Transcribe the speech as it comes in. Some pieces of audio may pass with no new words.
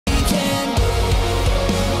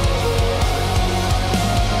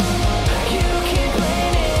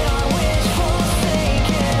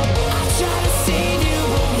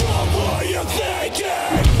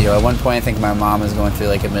At one point, I think my mom was going through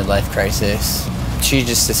like a midlife crisis. She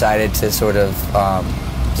just decided to sort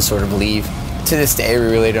of leave. To this day, we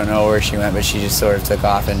really don't know where she went, but she just sort of took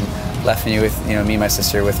off and left me with, me and my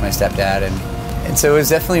sister with my stepdad, and so it was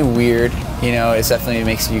definitely weird. It definitely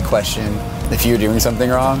makes you question if you're doing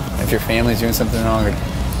something wrong, if your family's doing something wrong, or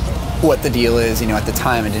what the deal is. At the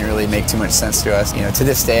time, it didn't really make too much sense to us. To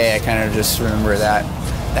this day, I kind of just remember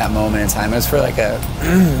that moment in time. It was for like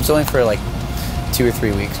it was only for like 2 or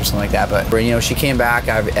 3 weeks or something like that. But she came back.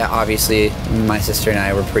 Obviously, my sister and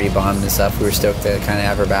I were pretty bummed and stuff. We were stoked to kind of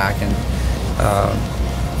have her back, and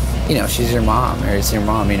she's your mom, or it's your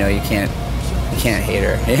mom. You can't hate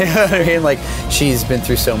her. You know what I mean? Like, she's been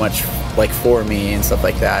through so much, like, for me and stuff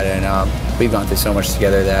like that, and we've gone through so much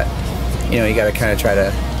together that you got to kind of try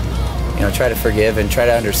to forgive and try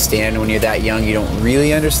to understand. When you're that young, you don't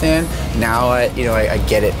really understand. Now I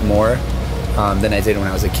get it more than I did when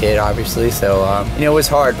I was a kid, obviously. So it was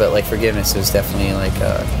hard, but like forgiveness was definitely like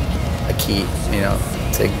a key,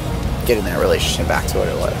 to getting that relationship back to what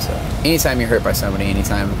it was. So anytime you're hurt by somebody,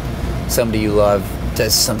 anytime somebody you love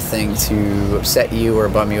does something to upset you or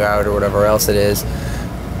bum you out or whatever else it is,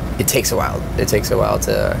 it takes a while. It takes a while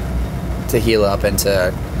to heal up and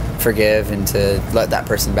to forgive and to let that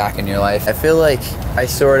person back in your life. I feel like I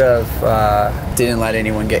sort of didn't let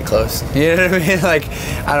anyone get close. You know what I mean? Like,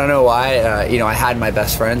 I don't know why. I had my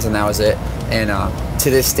best friends and that was it. And to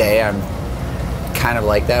this day, I'm kind of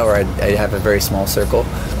like that, where I have a very small circle.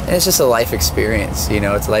 And it's just a life experience.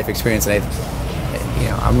 It's a life experience, and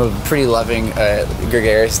I'm a pretty loving,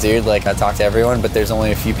 gregarious dude. Like, I talk to everyone, but there's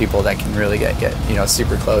only a few people that can really get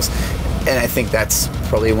super close. And I think that's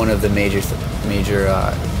probably one of the major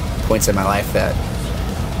points in my life that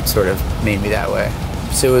sort of made me that way.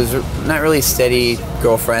 So it was not really steady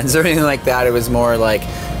girlfriends or anything like that. It was more like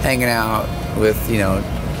hanging out with,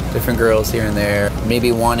 different girls here and there,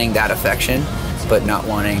 maybe wanting that affection, but not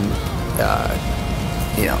wanting,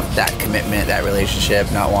 that commitment, that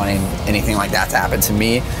relationship, not wanting anything like that to happen to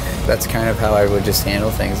me. That's kind of how I would just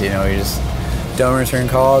handle things. You just don't return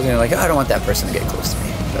calls, and you're like, oh, I don't want that person to get close to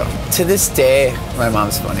me. So to this day, my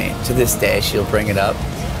mom's funny. To this day, she'll bring it up,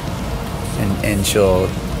 and she'll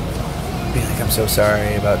be like, I'm so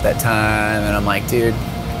sorry about that time, and I'm like, dude,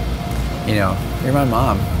 you're my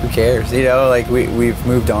mom, who cares? Like, we've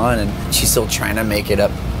moved on, and she's still trying to make it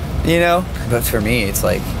up, but for me, it's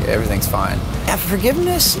like, everything's fine. Yeah,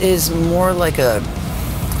 forgiveness is more like a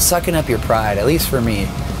sucking up your pride, at least for me,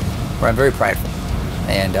 where I'm very prideful,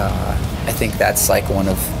 and I think that's like one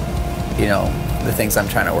of, the things I'm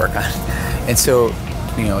trying to work on. And so,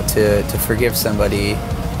 to forgive somebody,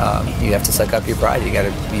 you have to suck up your pride. You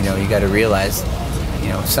gotta realize,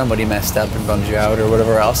 if somebody messed up and bummed you out or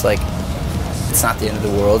whatever else, like, it's not the end of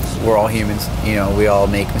the world. We're all humans. We all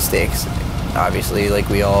make mistakes. Obviously, like,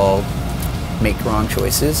 we all make wrong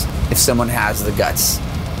choices. If someone has the guts,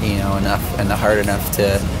 enough and the heart enough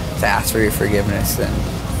to ask for your forgiveness, then,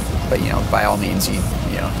 but by all means, you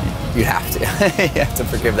have to. You have to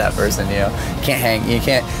forgive that person. You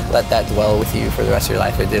can't let that dwell with you for the rest of your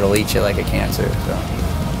life. It'll eat you like a cancer. So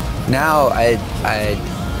now I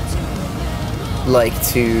like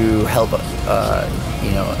to help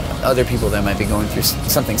other people that might be going through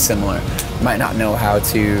something similar, might not know how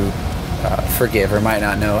to forgive, or might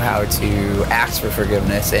not know how to ask for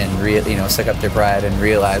forgiveness and suck up their pride and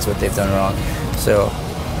realize what they've done wrong. So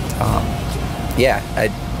yeah,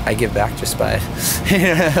 I give back just by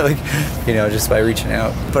just by reaching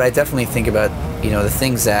out. But I definitely think about the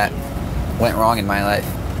things that went wrong in my life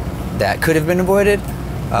that could have been avoided.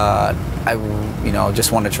 I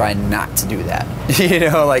just want to try not to do that.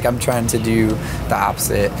 Like, I'm trying to do the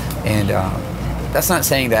opposite. And that's not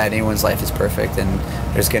saying that anyone's life is perfect, and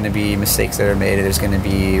there's going to be mistakes that are made, and there's going to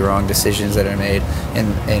be wrong decisions that are made,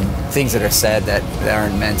 and things that are said that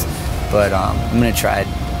aren't meant. But I'm going to try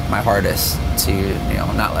my hardest to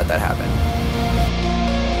not let that happen.